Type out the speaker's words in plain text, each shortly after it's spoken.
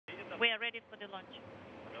We are ready for the launch.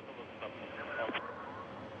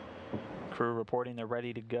 Crew reporting they're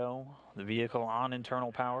ready to go. The vehicle on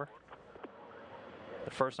internal power. The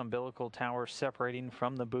first umbilical tower separating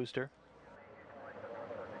from the booster.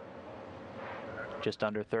 Just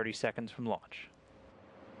under 30 seconds from launch.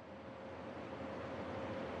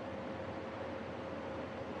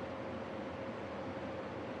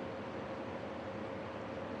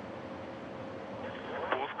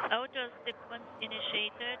 Auto sequence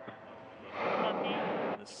initiated. Copy.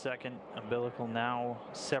 The second umbilical now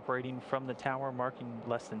separating from the tower, marking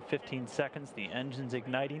less than 15 seconds. The engine's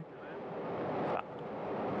igniting.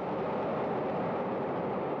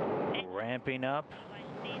 Ramping up.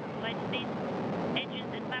 Light speed.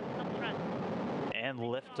 Engines at maximum thrust. And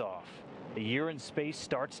liftoff. A year in space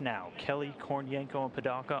starts now. Kelly, Kornienko, and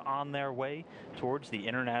Padalka on their way towards the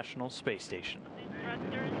International Space Station.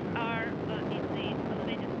 Thrusters are in the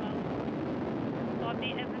elevated mode.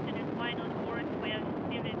 Copy, everything is fine on board. We are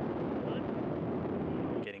feeling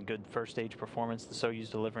good. Getting good first stage performance. The Soyuz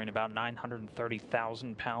delivering about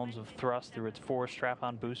 930,000 pounds of thrust through its 4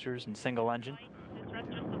 strap-on boosters and single engine. The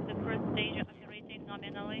thrusters of the first stage are operating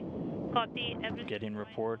nominally. Copy, everything. Getting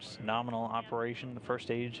reports, nominal operation. The first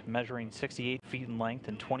stage measuring 68 feet in length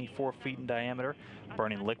and 24 feet in diameter,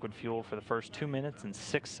 burning liquid fuel for the first 2 minutes and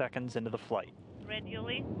 6 seconds into the flight.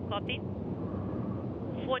 Radially, copy.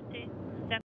 40.